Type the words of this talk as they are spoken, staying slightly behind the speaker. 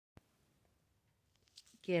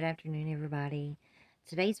Good afternoon, everybody.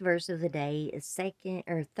 Today's verse of the day is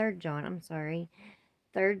Third John. I'm sorry,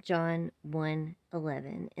 3 John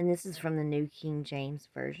 1:11, and this is from the New King James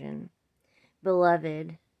Version.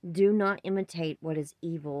 Beloved, do not imitate what is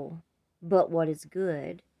evil, but what is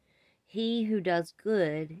good. He who does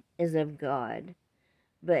good is of God,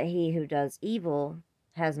 but he who does evil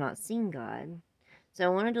has not seen God. So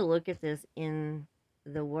I wanted to look at this in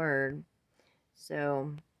the Word.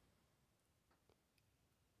 So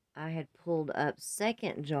I had pulled up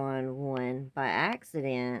 2 John 1 by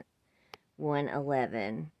accident,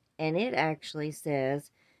 1:11, and it actually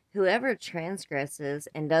says, whoever transgresses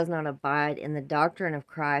and does not abide in the doctrine of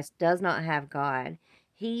Christ does not have God.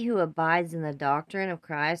 He who abides in the doctrine of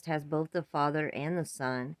Christ has both the Father and the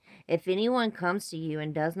Son. If anyone comes to you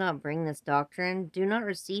and does not bring this doctrine, do not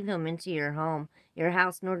receive him into your home, your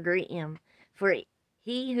house, nor greet him, for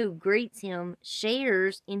he who greets him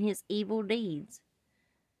shares in his evil deeds.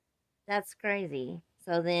 That's crazy.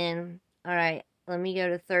 So then, all right, let me go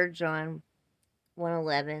to 3 John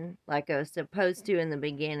 1:11, like I was supposed to in the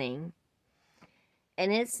beginning.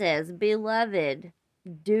 And it says, Beloved,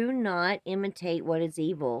 do not imitate what is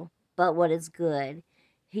evil, but what is good.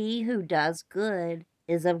 He who does good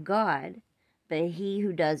is of God, but he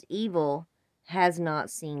who does evil has not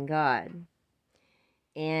seen God.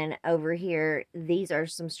 And over here, these are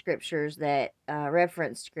some scriptures that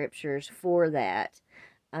reference scriptures for that.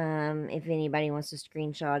 If anybody wants to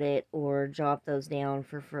screenshot it or jot those down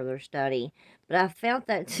for further study. But I found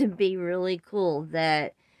that to be really cool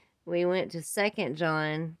that we went to 2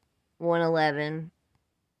 John 1:11,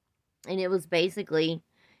 and it was basically,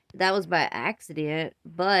 that was by accident,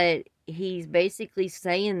 but he's basically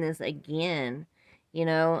saying this again, you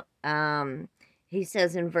know. He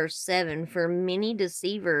says in verse 7, for many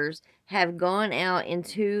deceivers have gone out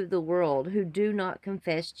into the world who do not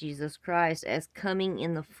confess Jesus Christ as coming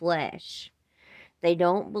in the flesh. They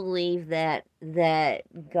don't believe that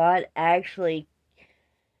God actually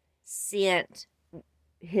sent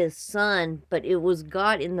his son, but it was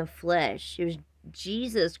God in the flesh. It was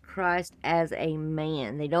Jesus Christ as a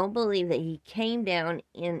man. They don't believe that he came down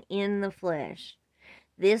in the flesh.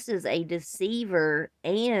 This is a deceiver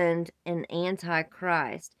and an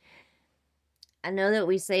antichrist. I know that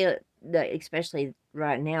we say that, especially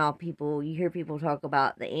right now, you hear people talk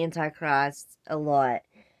about the antichrist a lot.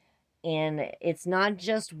 And it's not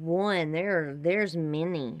just one. There's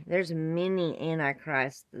many. There's many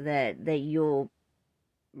antichrists that you'll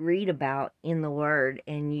read about in the word,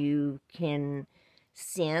 and you can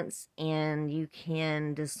sense and you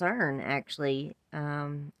can discern, actually,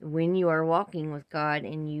 when you are walking with God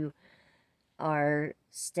and you are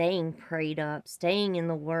staying prayed up, staying in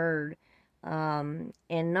the word, and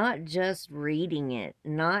not just reading it,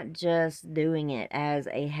 not just doing it as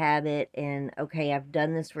a habit and, okay, I've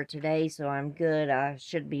done this for today, so I'm good, I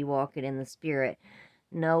should be walking in the Spirit.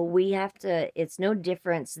 No, we have to, it's no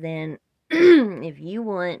difference than if you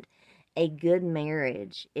want a good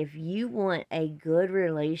marriage, if you want a good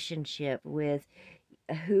relationship with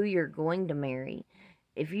who you're going to marry,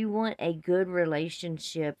 if you want a good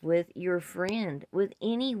relationship with your friend, with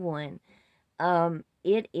anyone,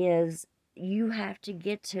 it is, you have to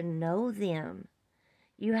get to know them.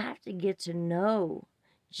 You have to get to know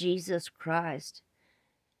Jesus Christ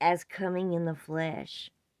as coming in the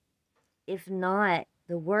flesh. If not,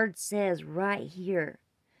 the word says right here,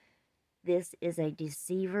 this is a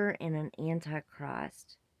deceiver and an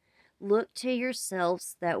antichrist. Look to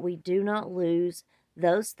yourselves that we do not lose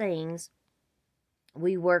those things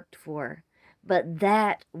we worked for, but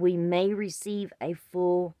that we may receive a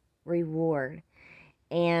full reward.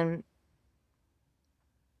 And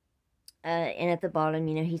at the bottom,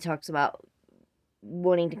 he talks about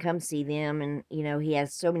wanting to come see them, and he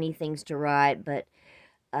has so many things to write, but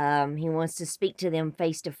he wants to speak to them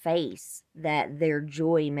face to face, that their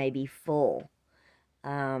joy may be full.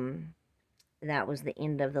 That was the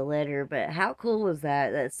end of the letter. But how cool was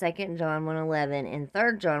that? That 2 John 1:11 and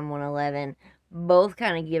 3 John 1:11 both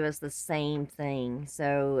kind of give us the same thing.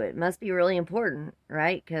 So it must be really important,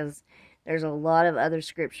 right? Because there's a lot of other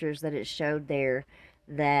scriptures that it showed there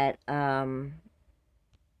that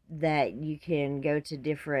that you can go to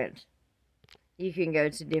different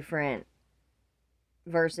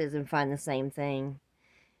verses and find the same thing.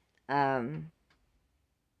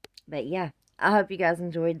 But yeah, I hope you guys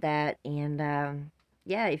enjoyed that. And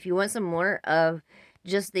yeah, if you want some more of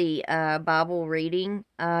just the Bible reading,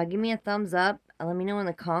 give me a thumbs up. Let me know in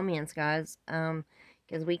the comments, guys,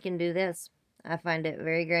 because we can do this. I find it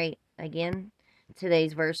very great. Again,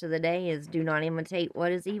 today's verse of the day is, do not imitate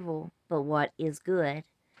what is evil, but what is good.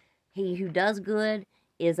 He who does good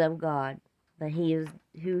is of God, but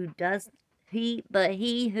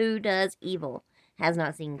he who does evil has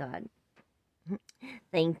not seen God.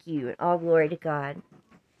 Thank you, and all glory to God.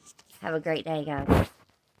 Have a great day, guys.